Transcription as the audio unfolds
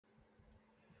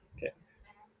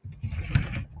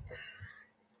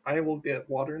I will get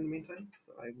water in the meantime,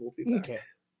 so I will be back. Okay.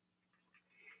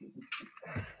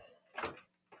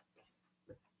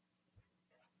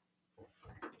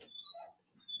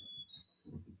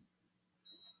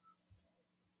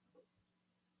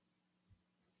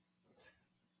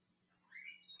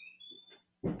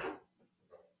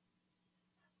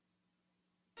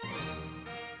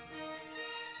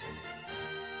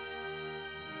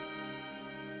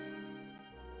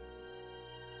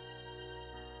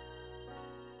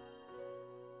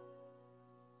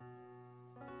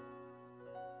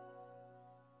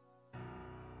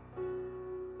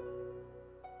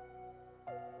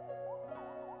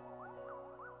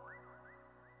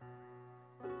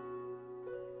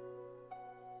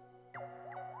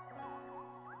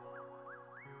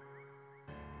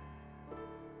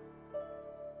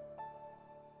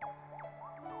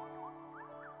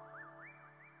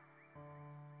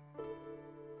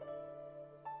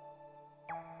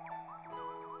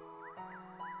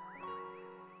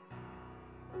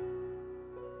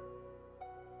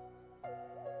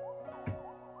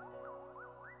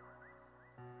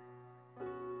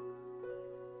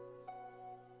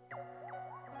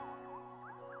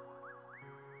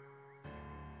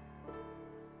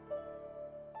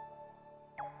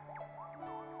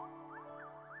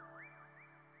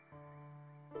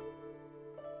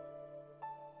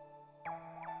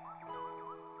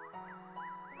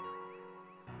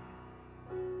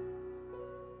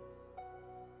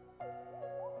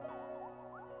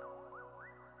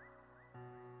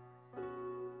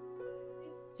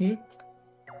 Hmm?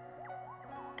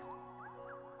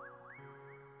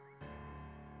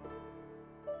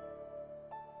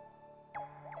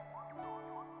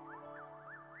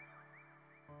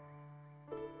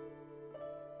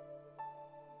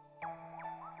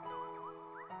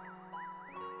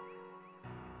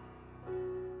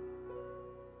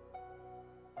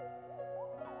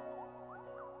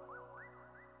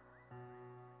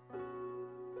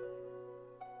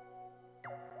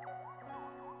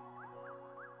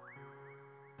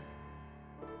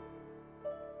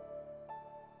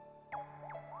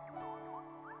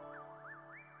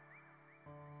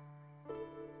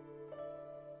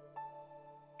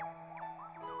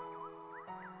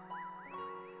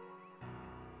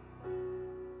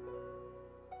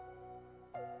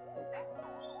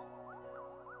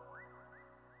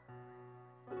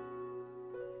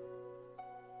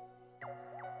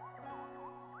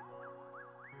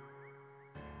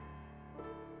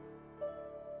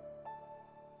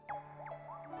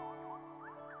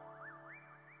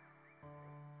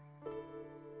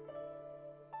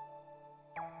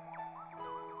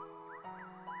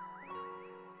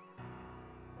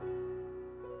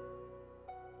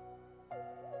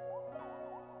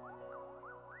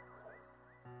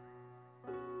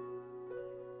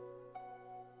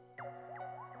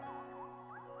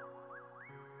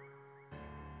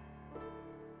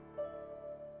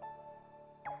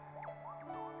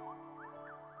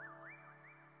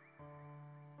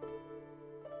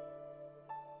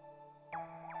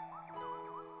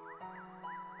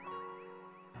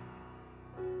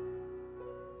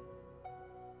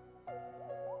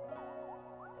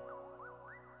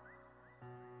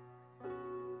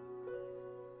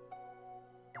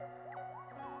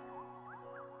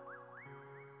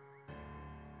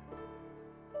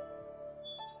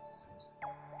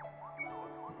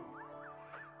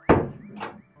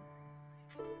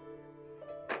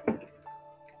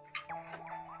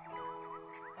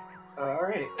 All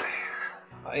right,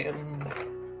 I am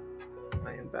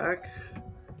back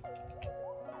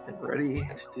and ready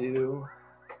to do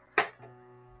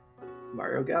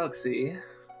Mario Galaxy.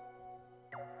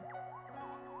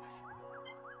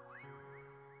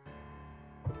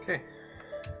 Okay.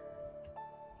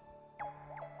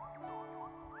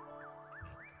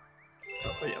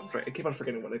 Oh yeah, that's right. I keep on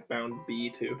forgetting what I bound B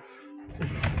to.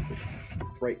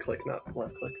 It's right click, not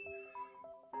left click.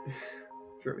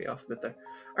 Threw me off a bit there.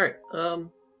 All right.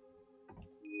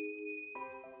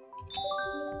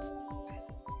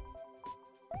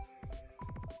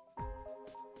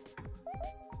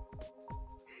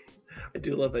 I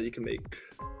do love that you can make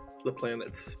the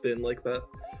planet spin like that.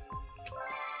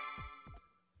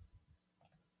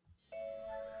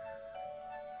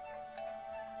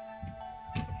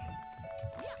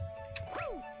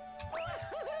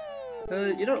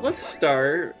 You know, let's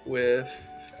start with.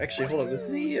 Actually, hold on. Is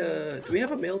he? Do we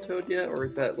have a male toad yet, or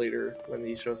is that later when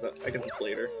he shows up? I guess it's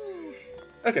later.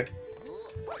 Okay.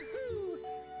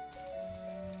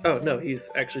 Oh no, he's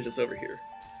actually just over here.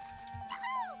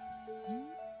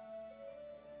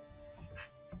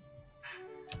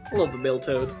 I love the male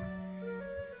toad.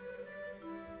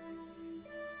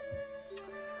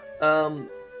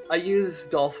 I use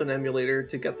Dolphin Emulator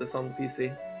to get this on the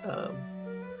PC.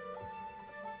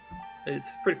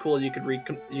 It's pretty cool. You could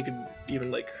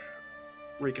even like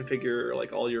reconfigure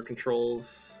like all your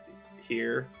controls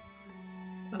here,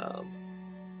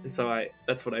 and so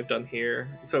that's what I've done here.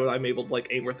 So I'm able to like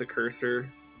aim with the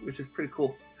cursor, which is pretty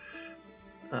cool.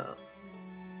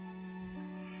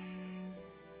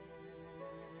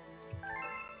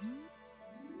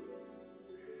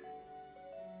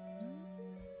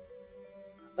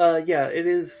 Yeah, it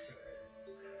is.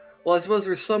 Well, I suppose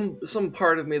there's some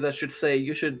part of me that should say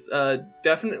you should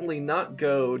definitely not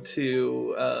go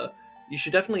to. You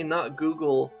should definitely not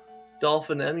Google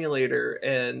Dolphin Emulator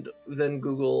and then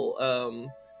Google,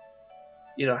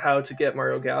 how to get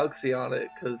Mario Galaxy on it,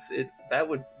 because that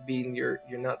would mean you're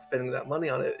not spending that money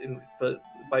on it. But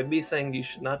by me saying you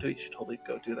should not do it, you should totally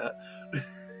go do that.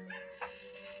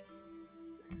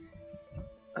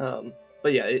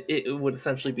 But yeah, it would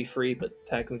essentially be free, but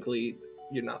technically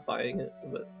you're not buying it.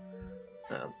 But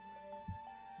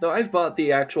though I've bought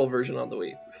the actual version on the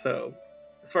Wii, so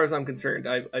as far as I'm concerned,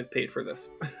 I've paid for this.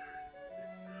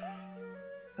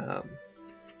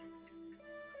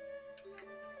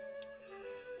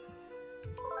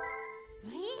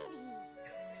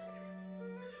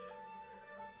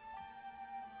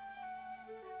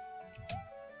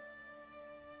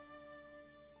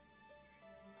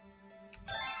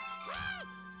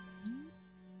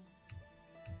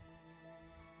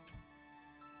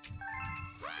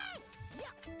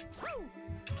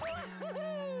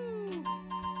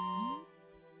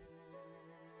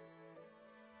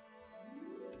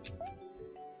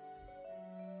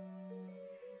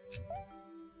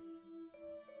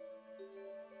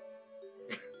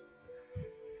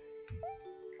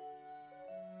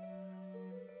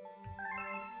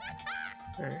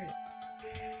 All right.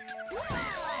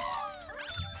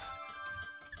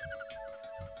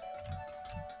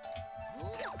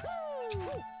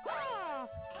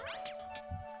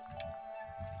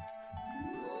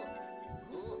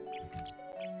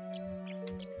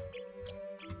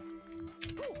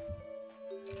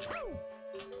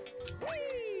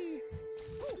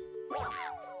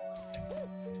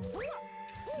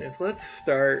 So let's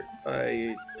start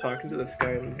by talking to this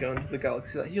guy and going to the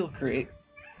galaxy that he'll create.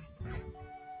 I'm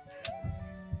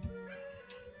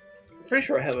pretty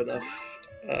sure I have enough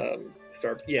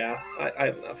star. Yeah, I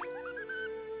have enough.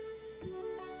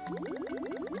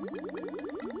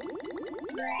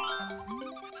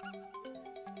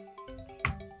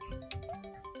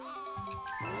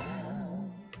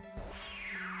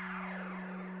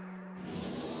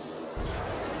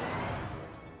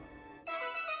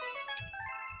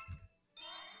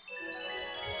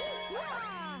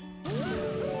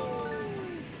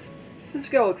 This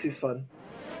galaxy's fun.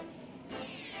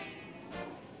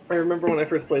 I remember when I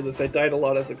first played this, I died a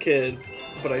lot as a kid,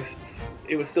 but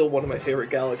it was still one of my favorite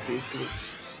galaxies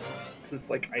because it's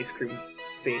like ice cream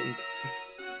themed,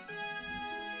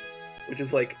 which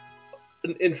is like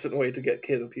an instant way to get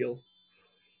kid appeal.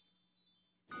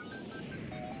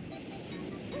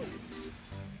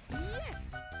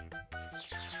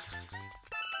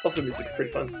 Also, music's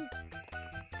pretty fun.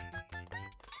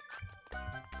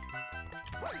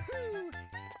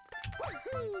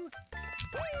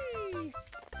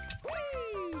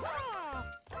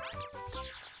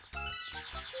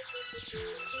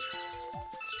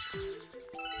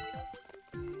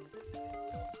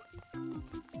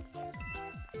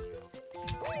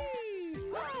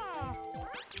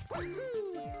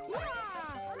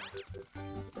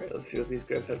 Alright, let's see what these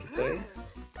guys have to say.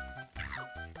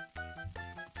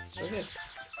 Okay.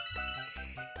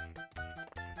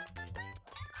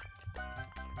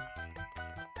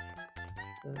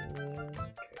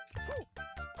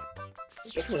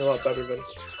 Definitely a lot better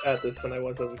at this than I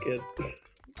was as a kid.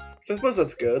 I suppose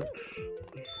that's good.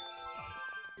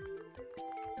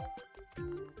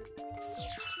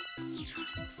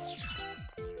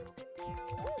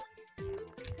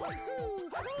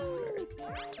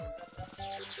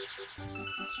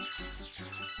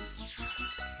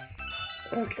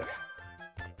 Okay.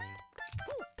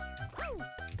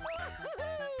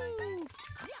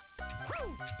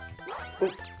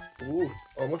 Oh, ooh,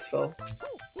 almost fell.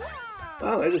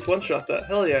 Wow, I just one-shot that.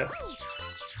 Hell yeah.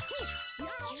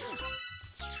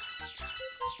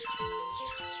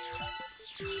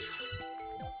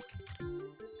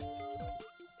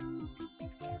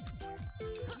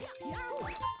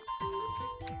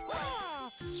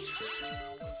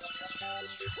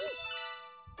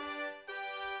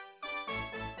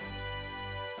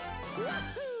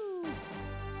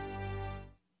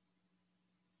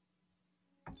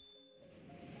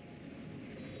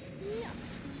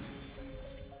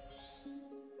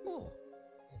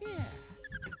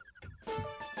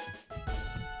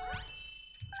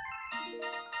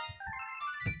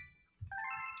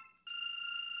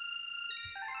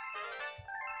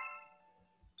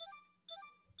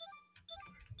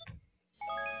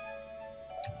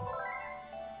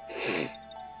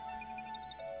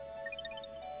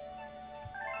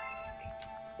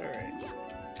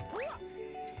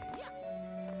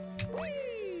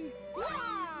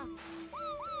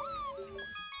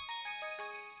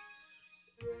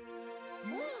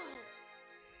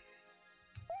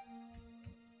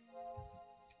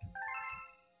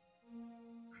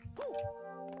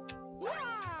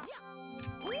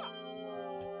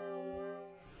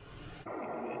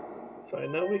 So I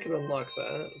know we can unlock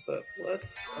that, but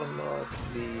let's unlock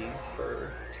these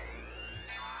first.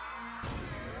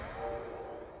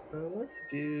 Let's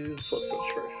do flip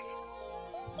switch first.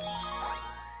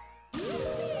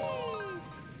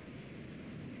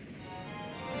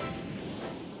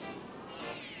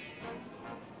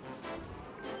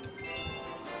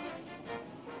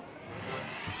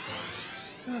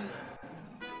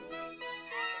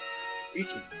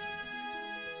 Reaching.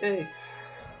 Hey.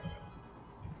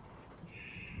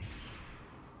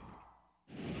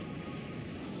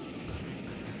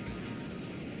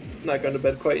 Not going to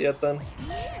bed quite yet then?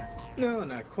 No,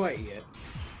 not quite yet.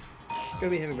 Gonna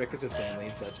be having breakfast with family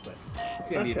and such, but it's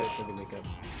gonna be a bit before they wake up.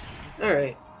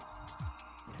 Alright.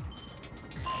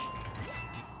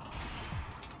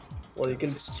 Well, you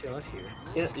can just chill out here.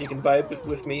 Yeah, you can vibe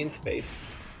with me in space.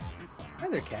 Hi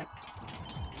there, cat.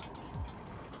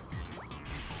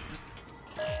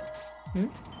 Hmm?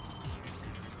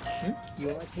 You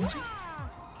want attention?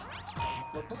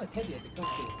 Well, come on, tell you to come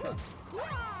to the club.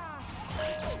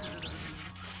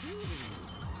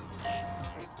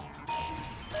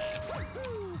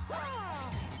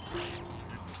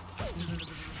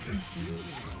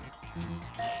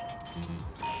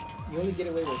 You only get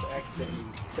away with accidentally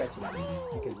scratching me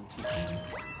because you're cheating.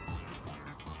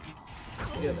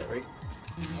 You know that, right?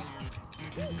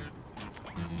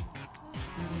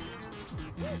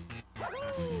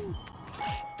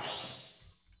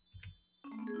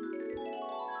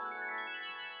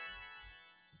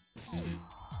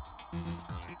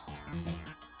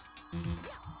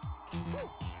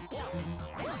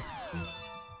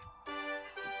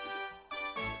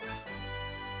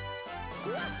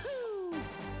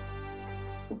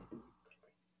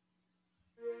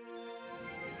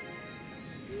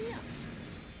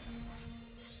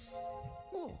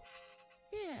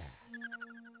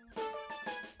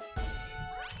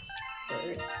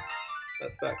 Alright.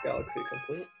 That's back galaxy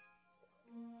complete.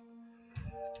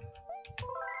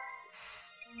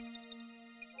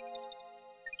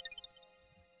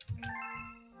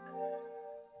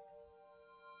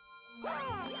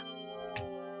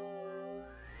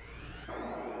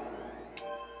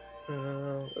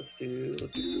 Let's do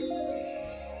sweet.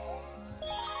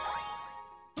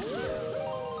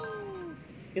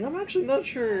 You know, I'm actually not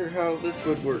sure how this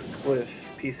would work with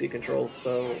PC controls,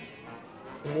 so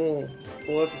we'll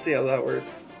have to see how that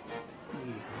works.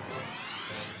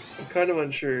 I'm kind of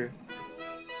unsure.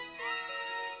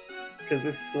 Because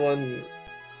this one,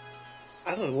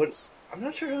 I don't know what, I'm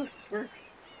not sure how this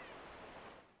works.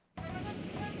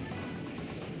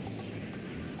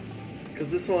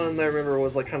 Because this one, I remember,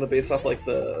 was like kind of based off like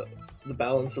the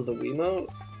balance of the Wiimote.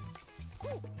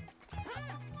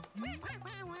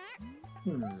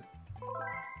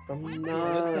 So I'm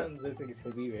not... That sounds like it's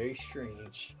gonna be very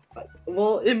strange.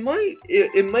 Well, it might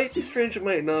be strange. It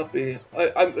might not be.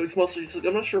 It's mostly just,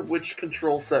 I'm not sure which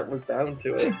control set was bound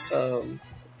to it.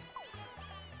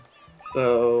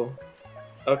 So,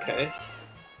 okay.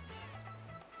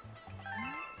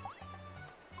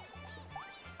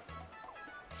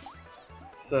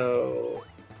 So,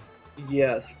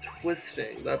 yes,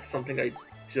 twisting. That's something I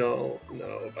don't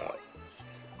know about.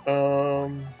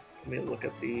 Let me look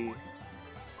at the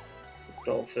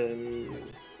dolphin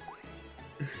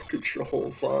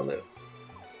controls on it.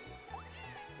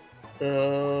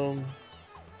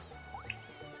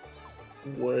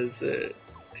 Was it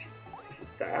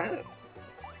that?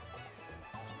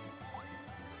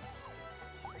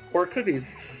 Or it could be...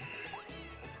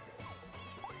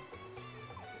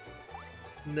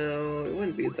 No, it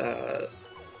wouldn't be that.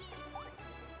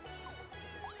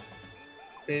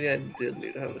 Maybe I did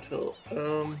need to have a tilt.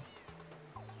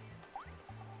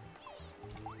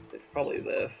 It's probably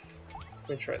this. Let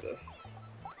me try this.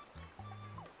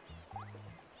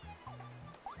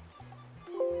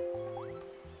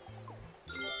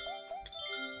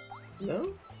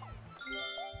 No?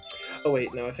 Oh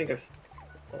wait, no, I think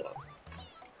hold on.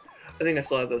 I think I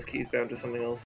still have those keys bound to something else.